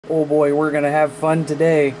Oh boy, we're gonna have fun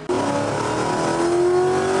today.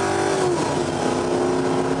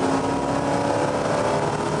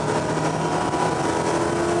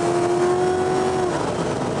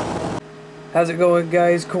 How's it going,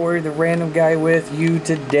 guys? Cory the Random Guy with you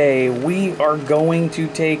today. We are going to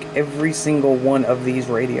take every single one of these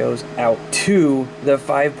radios out to the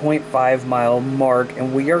 5.5 mile mark,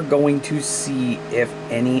 and we are going to see if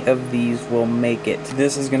any of these will make it.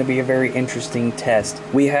 This is going to be a very interesting test.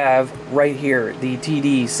 We have right here the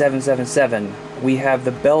TD777. We have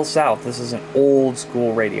the Bell South. This is an old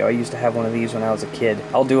school radio. I used to have one of these when I was a kid.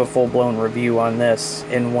 I'll do a full-blown review on this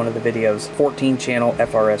in one of the videos. 14 channel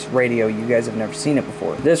FRS radio. You guys have never seen it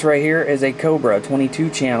before. This right here is a Cobra 22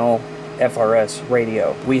 channel FRS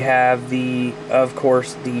radio. We have the, of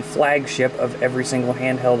course, the flagship of every single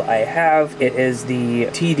handheld I have. It is the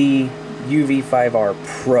TD UV5R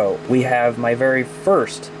Pro. We have my very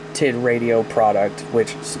first Tidradio product,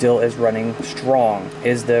 which still is running strong,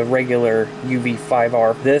 is the regular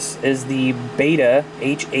UV5R. This is the Beta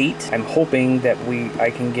H8. I'm hoping that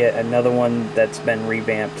I can get another one that's been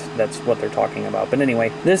revamped. That's what they're talking about. But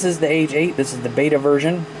anyway, this is the H8. This is the beta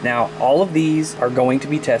version. Now, all of these are going to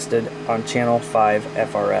be tested on channel 5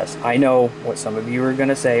 FRS. I know what some of you are going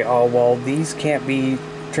to say. Oh, well, these can't be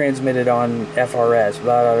transmitted on FRS.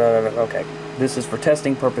 Blah, blah, blah, blah. Okay, this is for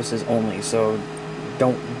testing purposes only, so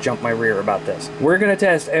don't jump my rear about this. We're gonna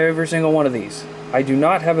test every single one of these. I do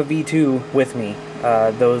not have a V2 with me.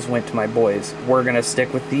 Those went to my boys. We're gonna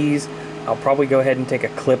stick with these. I'll probably go ahead and take a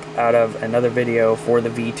clip out of another video for the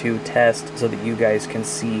V2 test so that you guys can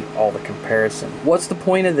see all the comparison. What's the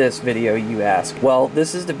point of this video, you ask? Well,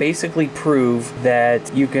 this is to basically prove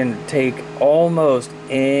that you can take almost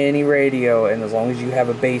any radio, and as long as you have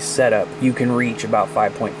a base setup, you can reach about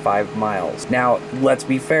 5.5 miles. Now, let's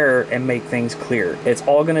be fair and make things clear. It's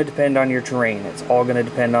all going to depend on your terrain. It's all going to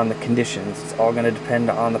depend on the conditions. It's all going to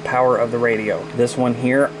depend on the power of the radio. This one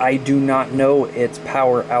here, I do not know its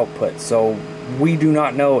power output, so we do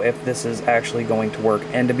not know if this is actually going to work.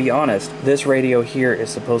 And to be honest, this radio here is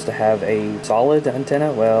supposed to have a solid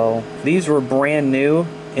antenna. Well, these were brand new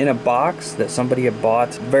in a box that somebody had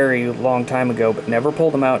bought very long time ago, but never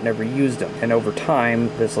pulled them out, never used them. And over time,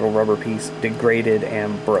 this little rubber piece degraded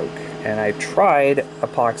and broke. And I tried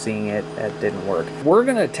epoxying it, it didn't work. We're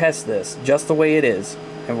gonna test this just the way it is,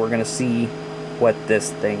 and we're gonna see what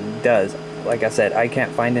this thing does. Like I said, I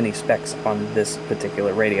can't find any specs on this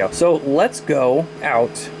particular radio. So let's go out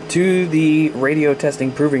to the radio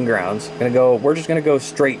testing proving grounds. We're just gonna go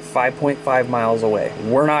straight 5.5 miles away.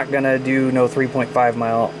 We're not gonna do no 3.5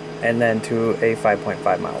 mile and then to a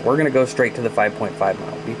 5.5 mile. We're gonna go straight to the 5.5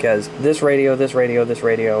 mile because this radio,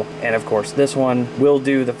 and of course this one will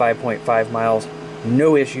do the 5.5 miles.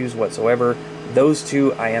 No issues whatsoever. Those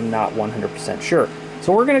two, I am not 100% sure.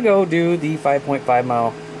 So we're gonna go do the 5.5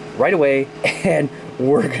 mile right away, and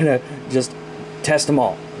we're gonna just test them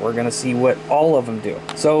all. We're gonna see what all of them do.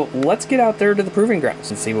 So let's get out there to the proving grounds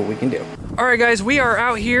and see what we can do. All right, guys, we are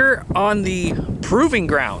out here on the proving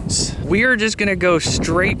grounds. We are just gonna go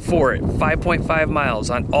straight for it, 5.5 miles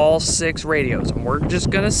on all 6 radios, and we're just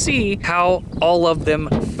gonna see how all of them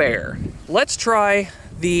fare. Let's try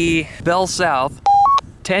the Bell South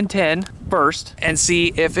 1010 first and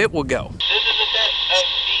see if it will go. This is a test of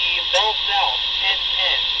the Bell South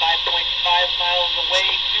 1010, 5.5 miles away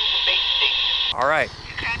to the base station. All right.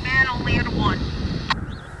 You came in only at a 1.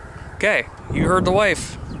 Okay, you heard the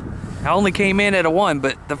wife. I only came in at a 1,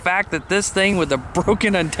 but the fact that this thing with a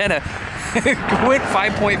broken antenna went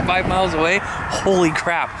 5.5 miles away, holy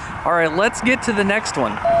crap. All right, let's get to the next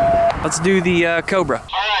one. Let's do the Cobra. All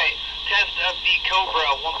right, test of the Cobra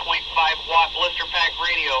 1.5 watt blister pack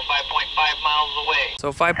radio, 5.5 miles away.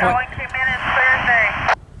 So 5. Came in as clear as day.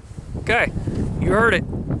 Okay, you heard it.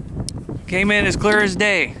 Came in as clear as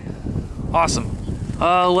day. Awesome.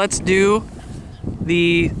 Let's do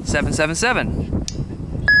the 777.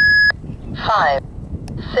 5,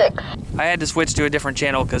 6. I had to switch to a different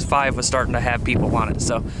channel because 5 was starting to have people on it,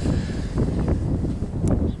 so. Alright,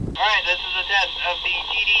 this is a test of the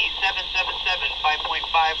TD777,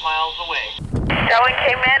 5.5 miles away. Going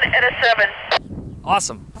came in at a 7.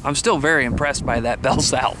 Awesome. I'm still very impressed by that Bell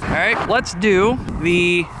South. All right, let's do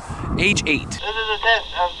the H8. This is a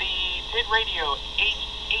test of the Tidradio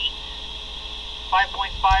H8,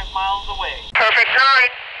 5.5 miles away. Perfect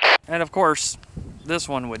 9. And of course, this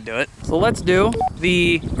one would do it. So let's do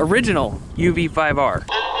the original UV5R.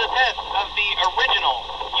 This is a test of the original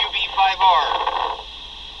UV5R.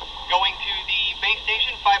 Going to the base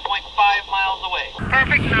station 5.5 miles away.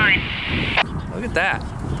 Perfect 9. Look at that.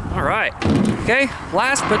 All right. Okay,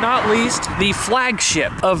 last but not least, the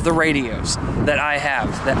flagship of the radios. that I have,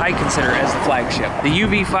 that I consider as the flagship, the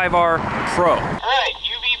UV5R Pro. Alright,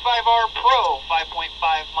 UV5R Pro,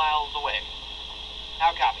 5.5 miles away.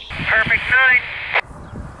 Now copy. Perfect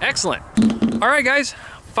 9. Excellent. All right, guys,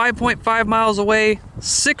 5.5 miles away,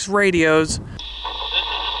 6 radios. This is a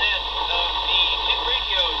test of the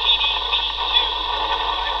Tidradio TDP2,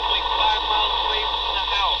 5.5 miles away from the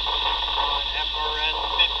house on FRS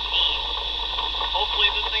 15. Hopefully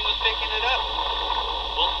this thing was picking it up.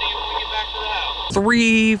 We'll see when we get back to the house.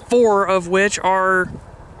 3, 4 of which are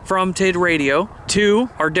from Tidradio. 2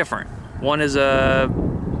 are different. One is a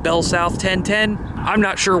Bell South 1010. I'm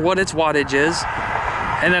not sure what its wattage is.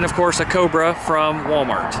 And then, of course, a Cobra from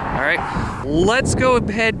Walmart. All right, let's go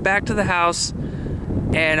ahead back to the house,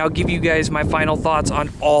 and I'll give you guys my final thoughts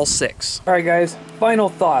on all 6. All right, guys, final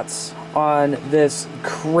thoughts on this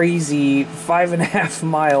crazy 5.5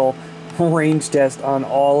 mile range test on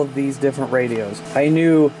all of these different radios. I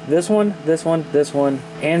knew this one, this one, this one,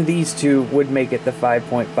 and these 2 would make it the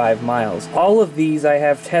 5.5 miles. All of these I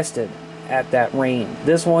have tested at that range.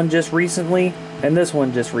 This one just recently, and this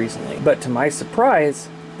one just recently. But to my surprise,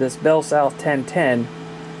 this Bell South 1010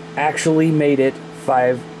 actually made it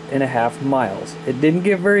 5.5 miles. It didn't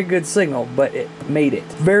give very good signal, but it made it.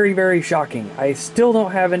 Very, very shocking. I still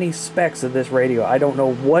don't have any specs of this radio. I don't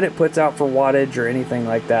know what it puts out for wattage or anything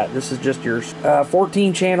like that. This is just your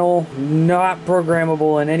 14 channel, not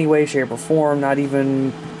programmable in any way, shape, or form, not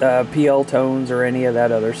even PL tones or any of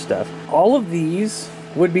that other stuff. All of these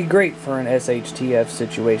would be great for an SHTF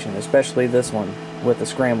situation, especially this one with the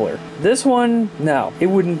scrambler. This one, no, it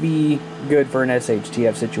wouldn't be good for an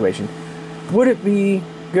SHTF situation. Would it be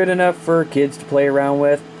good enough for kids to play around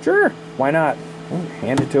with? Sure, why not?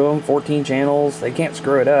 Hand it to them, 14 channels, they can't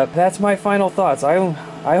screw it up. That's my final thoughts. I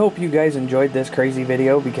hope you guys enjoyed this crazy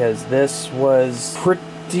video, because this was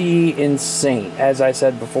pretty insane. As I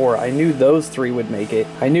said before, I knew those 3 would make it.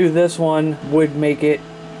 I knew this one would make it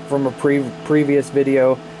from a previous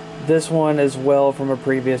video. This one as well from a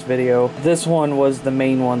previous video. This one was the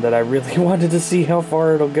main one that I really wanted to see how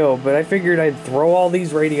far it'll go, but I figured I'd throw all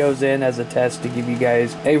these radios in as a test to give you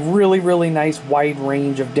guys a really, really nice wide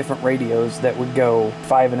range of different radios that would go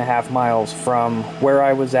 5.5 miles from where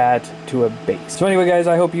I was at to a base. So anyway, guys,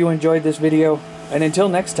 I hope you enjoyed this video, and until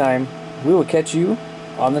next time, we will catch you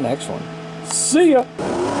on the next one. See ya!